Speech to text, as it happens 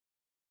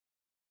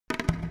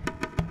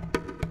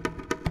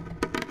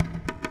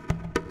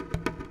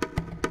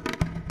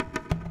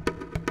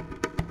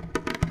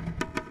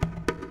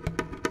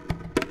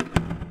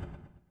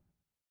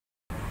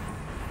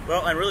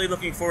Well, I'm really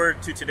looking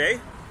forward to today.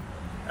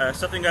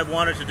 Something I've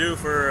wanted to do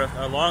for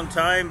a long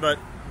time, but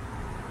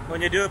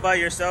when you do it by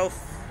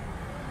yourself,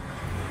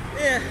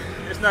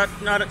 it's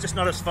just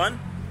not as fun.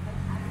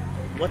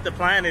 What the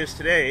plan is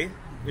today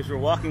is we're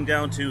walking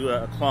down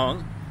to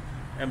Khlong,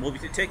 and we'll be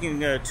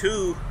taking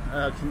two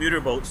commuter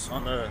boats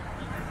on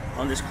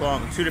this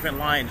Khlong, two different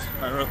lines.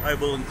 I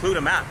will include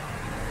a map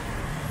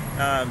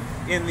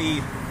in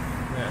the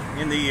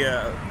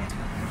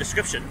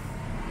description,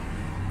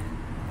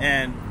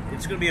 and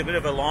it's going to be a bit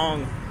of a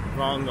long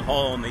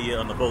haul on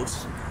the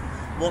boats.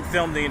 Won't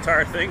film the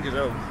entire thing because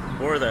that'll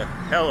bore the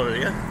hell out of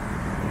you.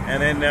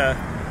 And then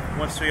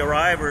once we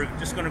arrive, we're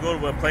just going to go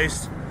to a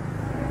place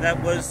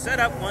that was set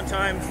up one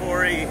time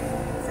for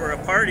a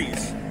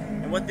parties.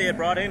 And what they had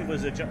brought in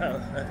was I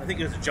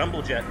think it was a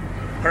jumbo jet,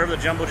 part of the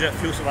jumbo jet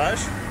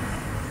fuselage.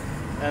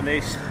 And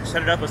they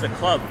set it up as a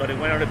club, but it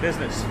went out of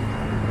business.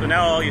 So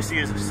now all you see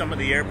is some of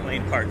the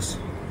airplane parts.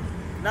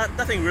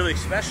 Nothing really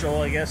special,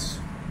 I guess,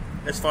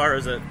 as far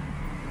as a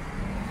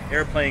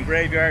airplane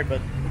graveyard,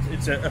 but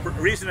it's a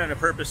reason and a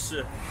purpose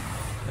to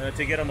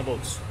get on the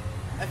boats.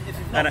 If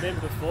you've not been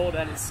before,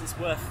 then it's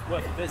worth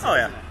a visit. Oh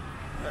yeah.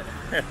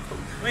 Isn't it?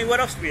 I mean, what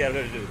else do we have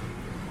to do?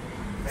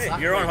 Hey,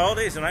 exactly. You're on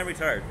holidays and I'm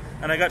retired,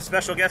 and I got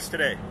special guests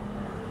today.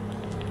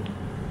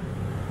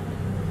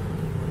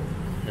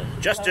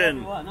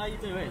 Justin. Hello, how you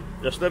doing?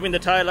 Just living the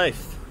Thai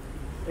life.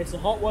 It's a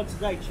hot one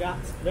today,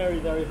 chaps. Very,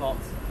 very hot.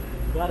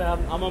 But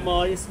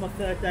this is my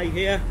third day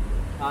here.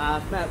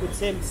 I've met with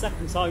Tim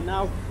second time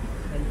now,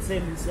 and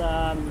Tim's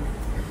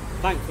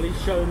thankfully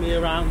showing me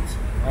around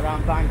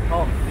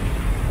Bangkok.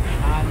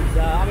 And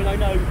I mean, I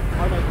know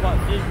quite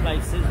a few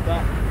places,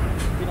 but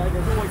you know,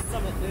 there's always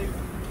something new.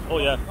 Oh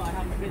yeah. That I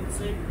haven't been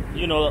to.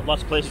 You know,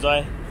 lots of places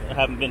I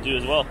haven't been to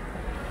as well.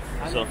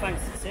 And so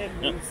thanks to Tim,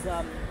 yep. He's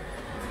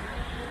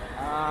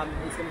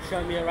going to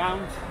show me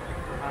around,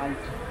 and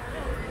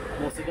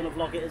I'm also going to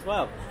vlog it as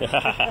well.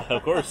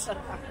 Of course.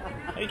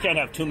 You can't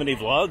have too many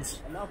vlogs.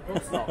 No, of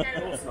course not. Of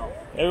course not.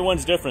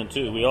 Everyone's different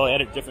too. We all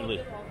edit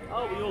differently.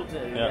 Oh, we all do.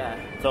 Yeah.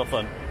 It's all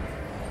fun.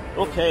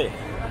 Okay.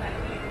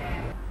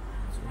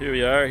 So here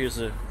we are. Here's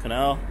the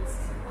canal.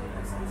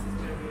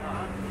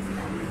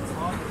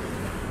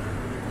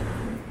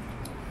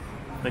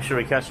 Make sure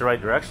we catch the right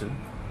direction.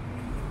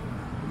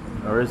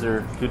 Or is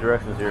there two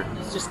directions here?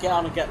 Let's just get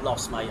on and get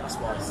lost, mate. That's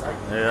what I say.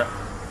 Yeah.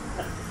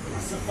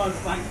 It's a fun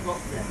Bangkok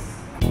trip.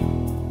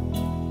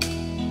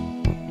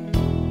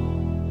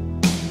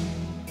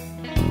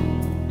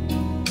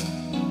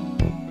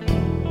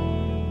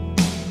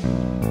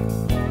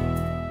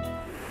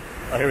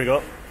 Oh, here we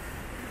go.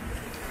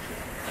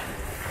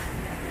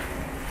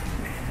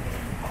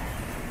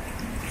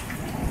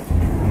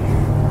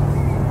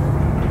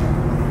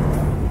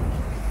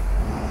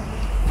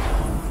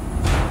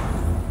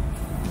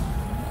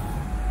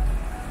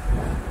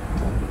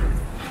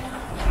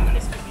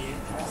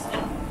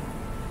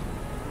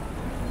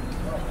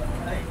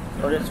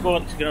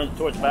 Let's go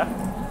towards the back.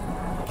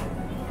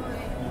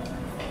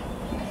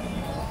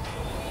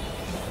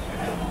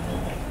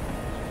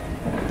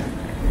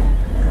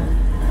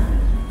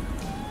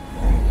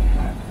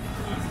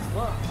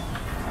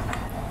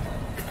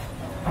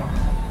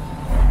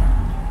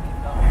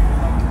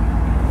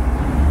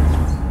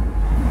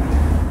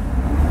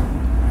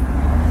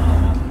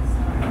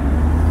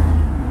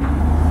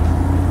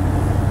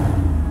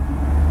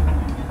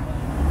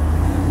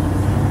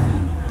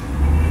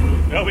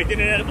 No, we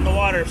didn't end up in the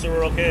water, so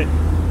we're okay.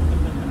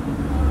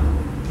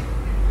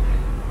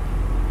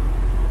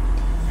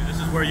 This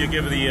is where you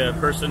give the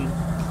person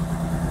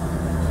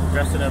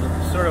dressed in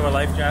a sort of a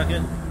life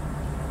jacket,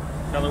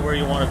 tell them where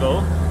you want to go,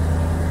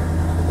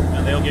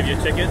 and they'll give you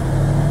a ticket.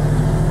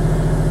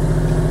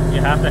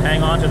 You have to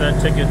hang on to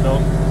that ticket though,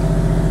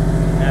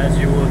 as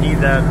you will need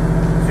that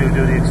to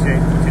do the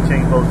exchange, to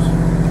change boats.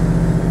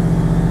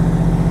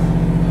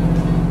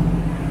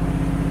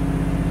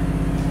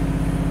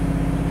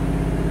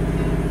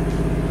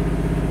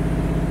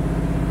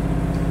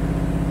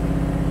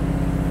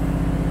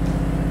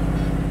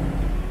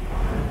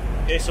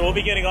 Okay, so we'll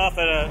be getting off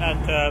at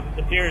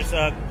the pier's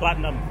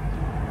Platinum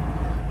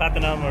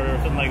or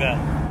something like that.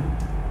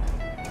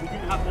 We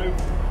didn't have to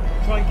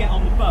try and get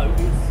on the boat.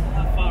 It was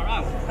that far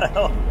out.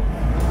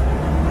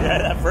 Yeah,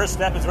 that first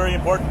step is very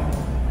important.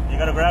 You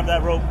got to grab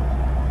that rope.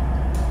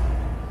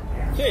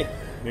 Okay,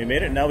 we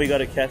made it. Now we got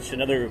to catch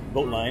another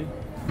boat line.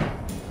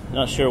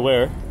 Not sure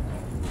where.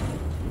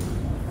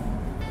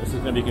 This is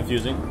going to be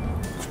confusing.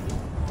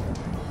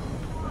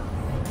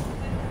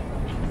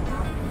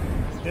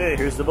 Okay,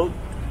 here's the boat.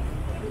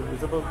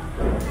 Here's the boat.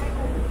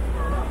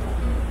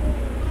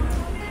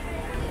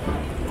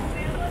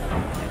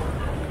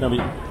 Now we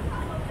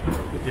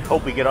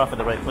hope we get off at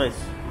the right place.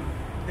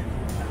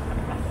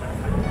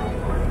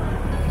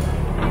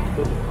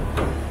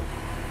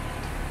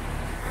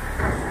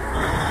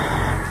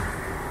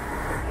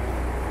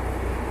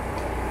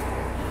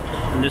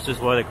 And this is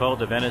why they call it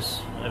the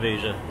Venice of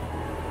Asia.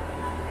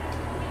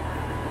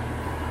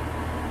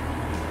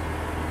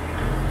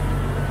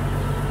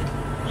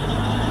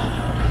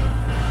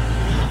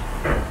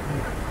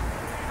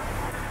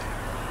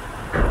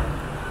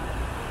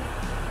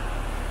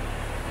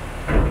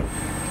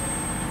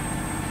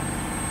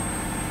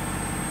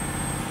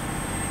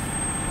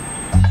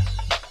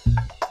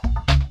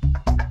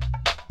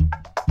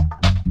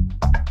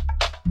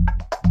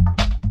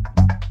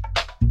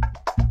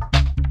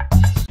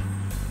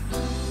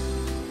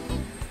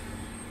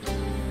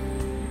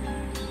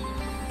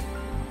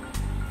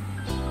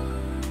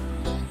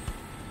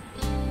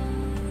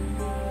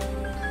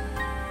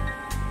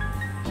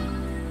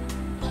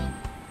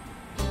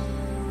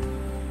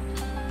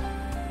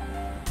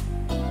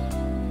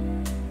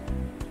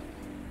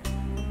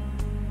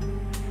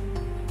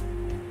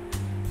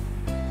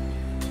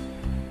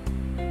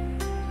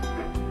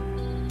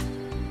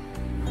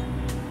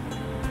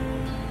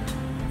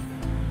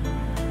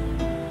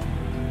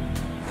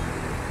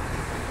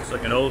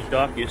 Looks like an old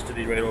dock, used to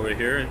be right over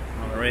here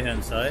on the right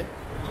hand side.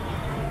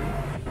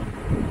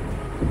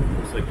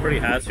 Looks like pretty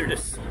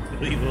hazardous to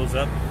leave those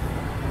up.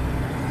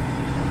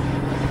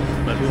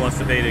 But who wants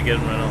to pay to get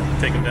them?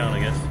 I'll take them down, I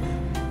guess.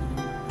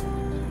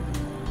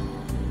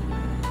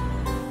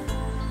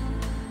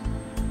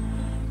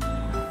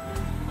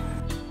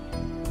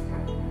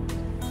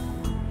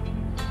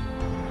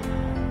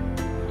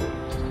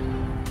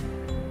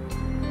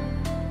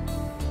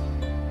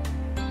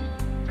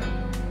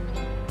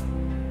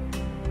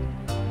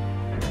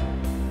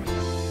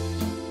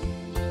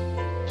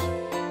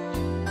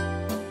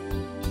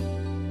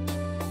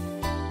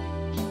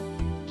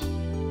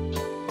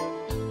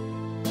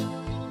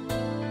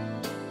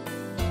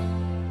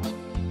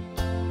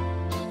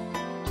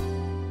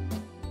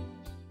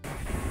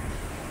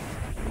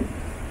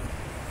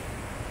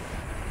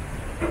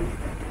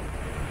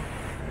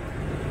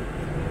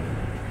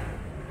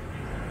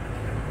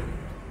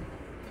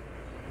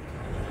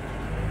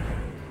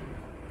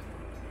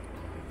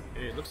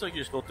 It looks like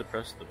you're supposed to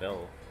press the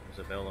bell. There's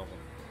a bell over.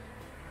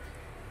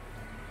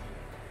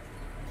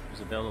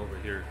 There's a bell over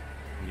here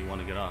when you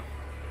want to get off.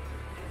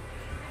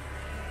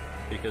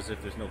 Because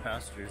if there's no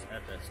passengers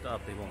at that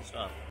stop, they won't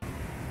stop.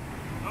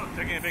 Oh,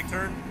 taking a big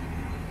turn.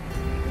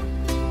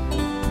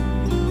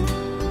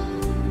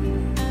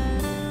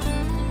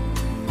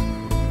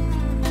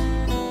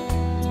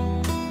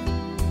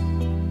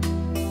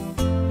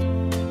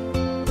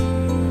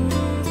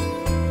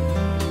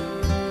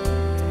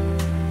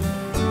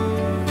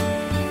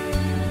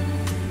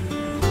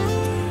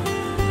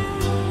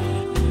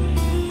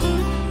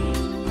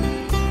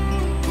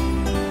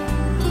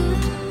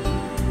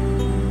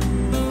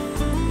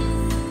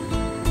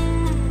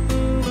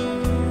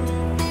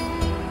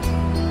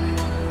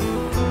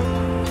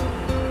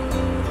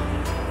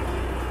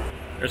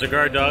 There's a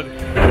guard dog.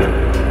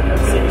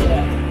 Let's see,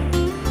 yeah.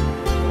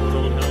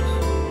 Old house.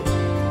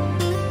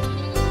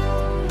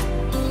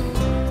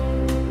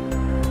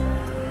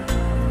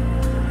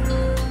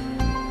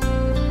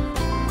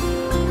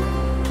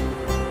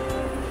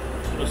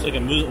 Looks like a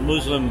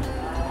Muslim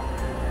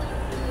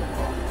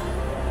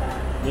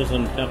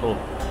temple.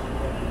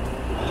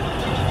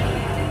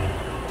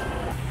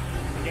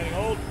 Getting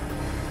old.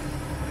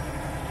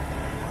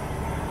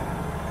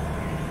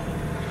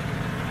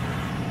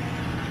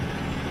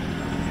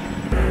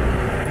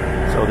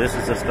 So this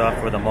is a stop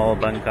for the Mall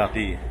Bangkok.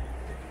 So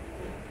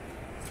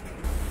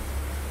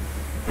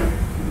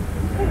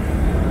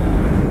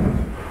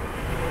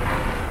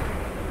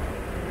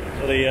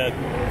the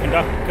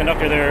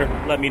conductor there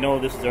let me know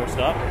this is our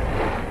stop.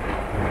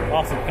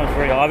 Also becomes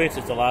very obvious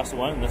it's the last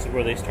one, and this is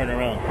where they turn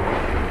around.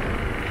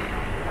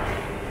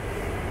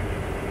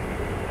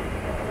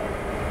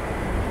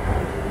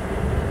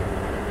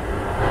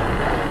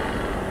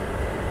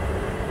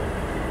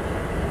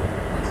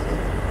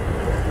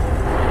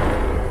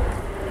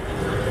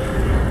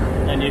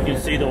 And you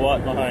can see the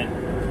Wat behind.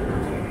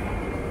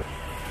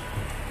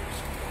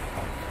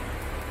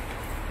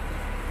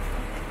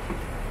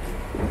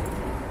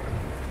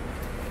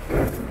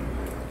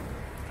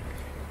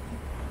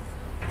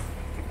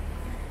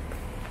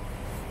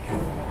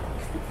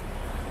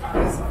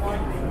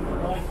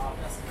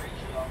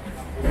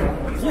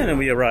 And then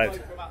we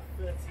arrived.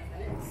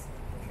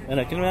 And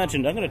I can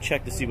imagine, I'm going to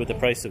check to see what the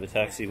price of a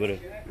taxi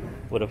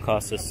would have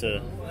cost us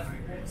to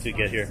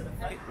get here.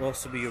 Well,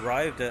 so we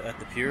arrived at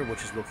the pier,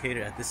 which is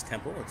located at this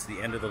temple. It's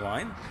the end of the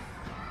line.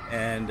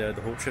 And the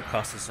whole trip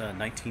cost us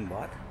 19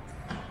 baht.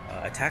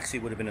 A taxi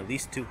would have been at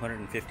least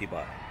 250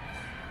 baht.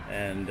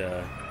 And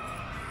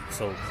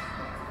so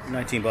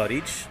 19 baht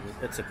each,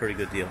 that's a pretty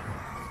good deal.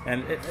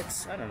 And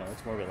it's, I don't know,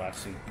 it's more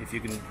relaxing. If you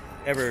can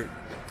ever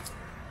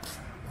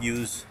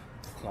use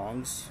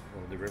Khlongs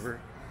or the river,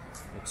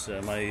 it's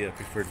my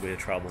preferred way to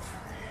travel.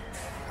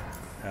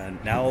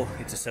 And now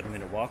it's a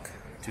 7-minute walk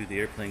to the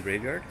airplane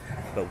graveyard,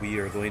 but we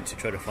are going to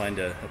try to find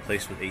a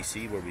place with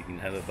AC where we can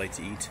have a bite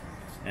to eat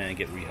and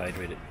get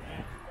rehydrated.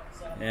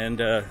 And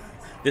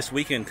this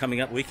weekend,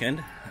 coming up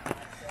weekend,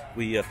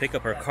 we pick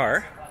up our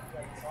car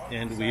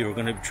and we are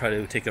going to try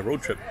to take a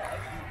road trip.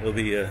 It'll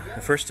be the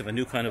first of a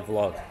new kind of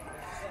vlog,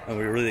 and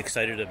we're really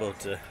excited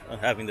about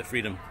having the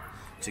freedom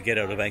to get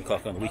out of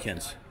Bangkok on the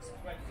weekends.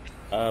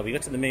 We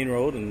got to the main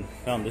road and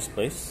found this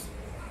place.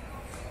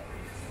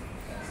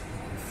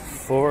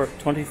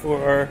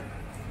 24-hour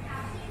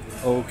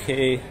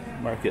OK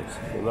market,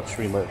 a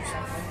luxury mart.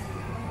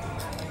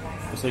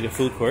 Looks like a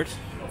food court.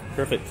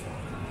 Perfect.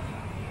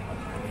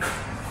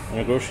 And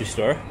a grocery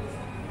store.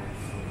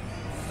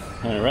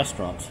 And a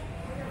restaurant.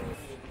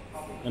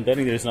 I'm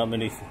betting there's not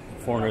many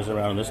foreigners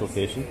around this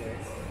location.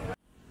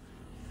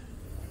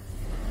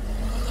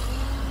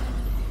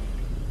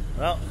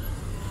 Well,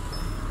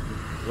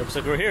 looks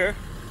like we're here.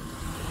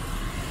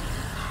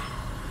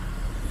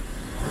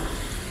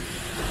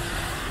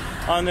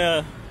 On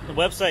the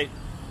website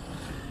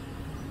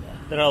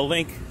that I'll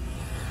link,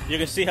 you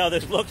can see how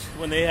this looked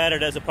when they had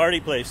it as a party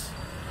place.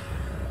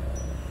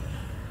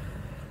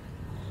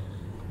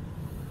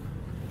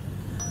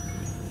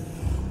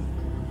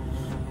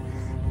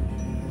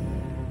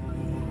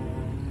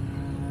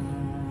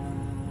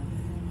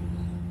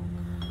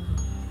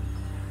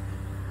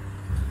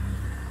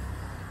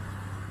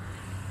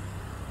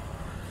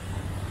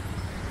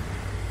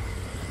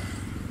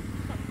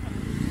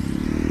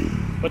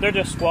 but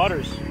they're just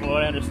squatters, from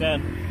what I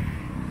understand.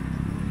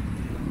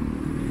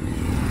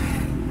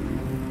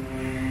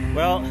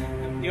 Well,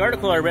 the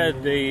article I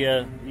read,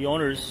 the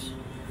owners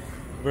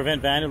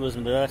prevent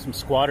vandalism. They let some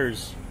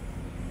squatters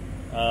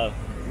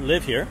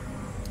live here,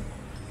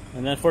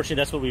 and unfortunately,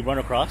 that's what we run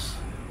across.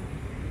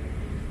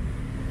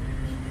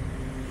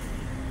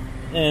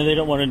 And they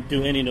don't want to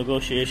do any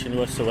negotiation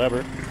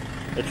whatsoever.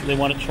 They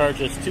want to charge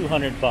us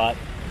 200 baht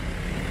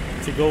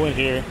to go in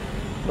here,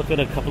 look at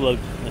a couple of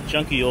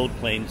junky old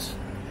planes,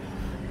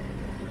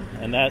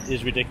 and that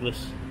is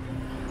ridiculous.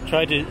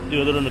 Tried to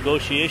do a little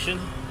negotiation,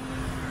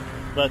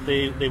 but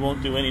they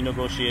won't do any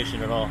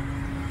negotiation at all.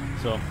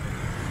 So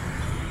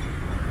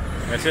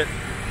that's it.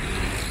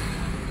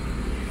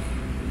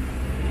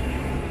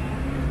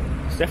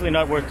 It's definitely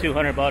not worth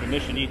 200 baht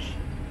admission each.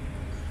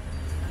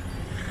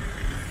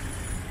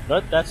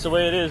 But that's the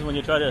way it is when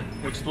you try to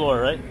explore,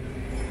 right?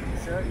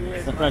 Certainly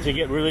is. Sometimes you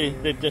get really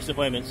big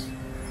disappointments.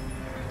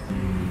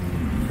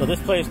 So this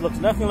place looks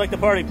nothing like the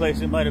party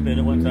place it might have been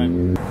at one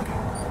time.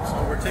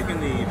 So we're taking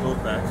the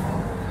boat back.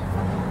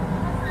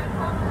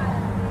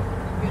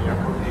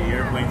 The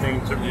airplane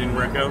thing certainly didn't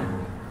work out.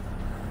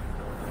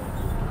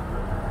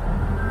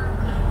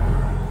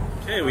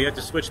 Okay, we have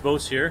to switch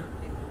boats here.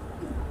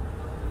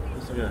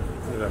 It's like a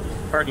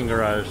parking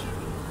garage.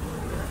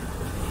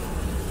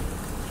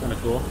 Kind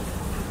of cool.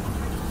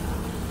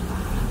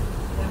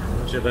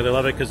 But I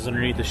love it because it's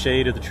underneath the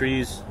shade of the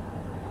trees.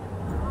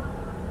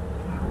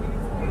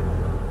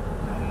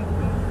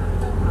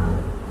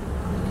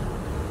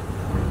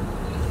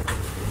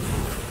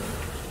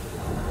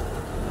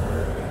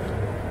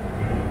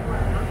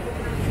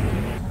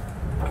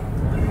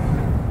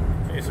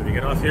 Okay, so we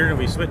get off here and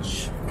we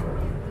switch.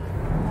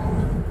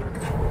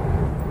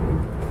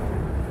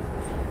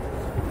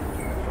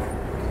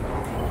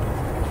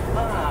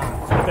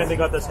 I think they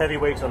got this heavy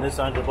weights on this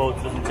side of the boat,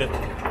 doesn't it?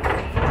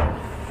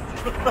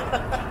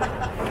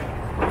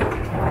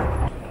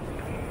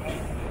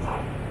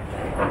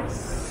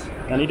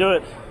 Can you do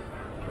it?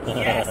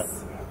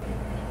 Yes!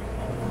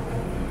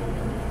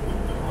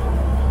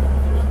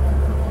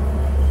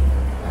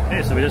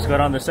 Okay, so we just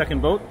got on the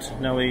second boat.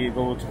 Now we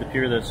go to the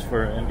pier that's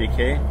for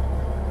MBK.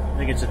 I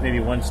think it's just maybe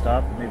one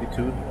stop, maybe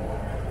two.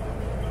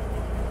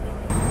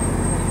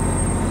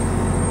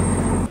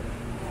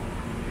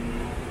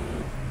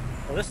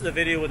 Well, this is a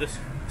video with a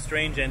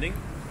strange ending.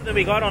 Then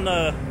we got on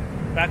the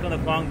back on the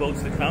Khlong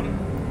boats to come,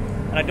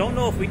 and I don't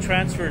know if we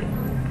transferred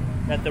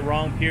at the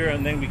wrong pier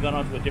and then we got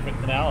onto a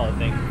different canal. I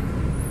think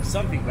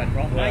Something went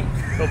wrong, right?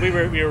 But we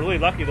were really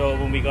lucky though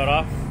when we got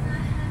off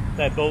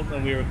that boat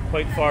and we were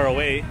quite far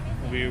away.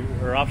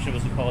 Our option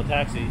was to call a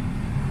taxi.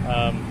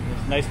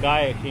 This nice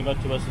guy came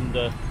up to us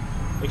and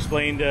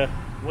explained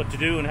what to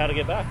do and how to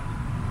get back.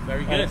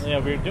 Very good. And, yeah,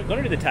 we were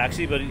going to do the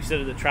taxi, but he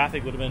said that the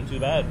traffic would have been too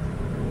bad.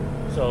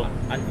 So,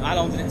 and how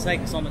long did it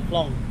take us on the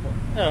Khlong?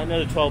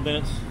 Another 12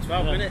 minutes.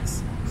 12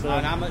 minutes? So,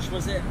 and how much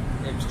was it?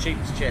 It was cheap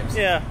as chips.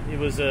 Yeah, it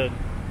was,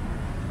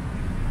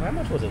 how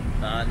much was it?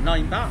 9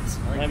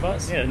 baht. 9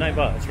 baht? Yeah, 9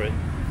 baht, that's right.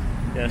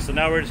 Yeah, so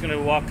now we're just going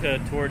to walk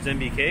towards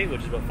MBK,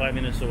 which is about 5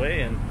 minutes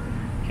away, and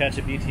catch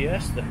a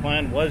BTS. The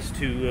plan was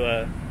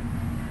to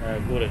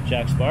go to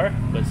Jack's Bar,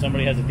 but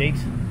somebody has a date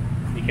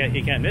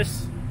he can't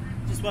miss.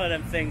 Just one of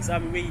them things. I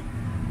mean,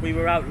 we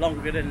were out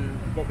longer than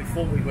what we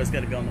thought we was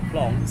going to be on the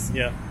Khlongs.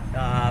 Yeah.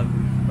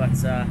 But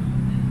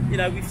you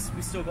know, we've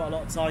still got a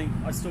lot of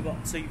time. I still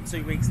got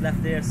two weeks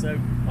left here, so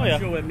I'm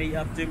sure we'll meet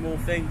up, do more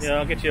things. Yeah,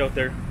 I'll get you out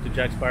there to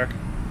Jack's Park,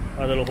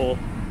 our little hole.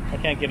 I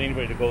can't get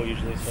anybody to go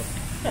usually, so.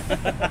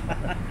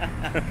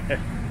 Okay.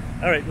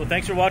 All right. Well,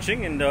 thanks for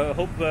watching, and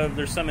hope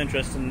there's some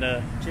interest in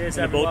Cheers,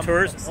 in the boat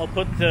everyone. tours. I'll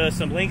put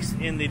some links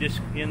in the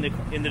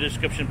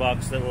description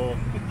box that will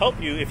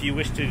help you if you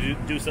wish to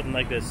do something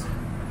like this.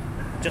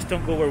 Just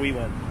don't go where we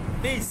went.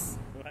 Peace.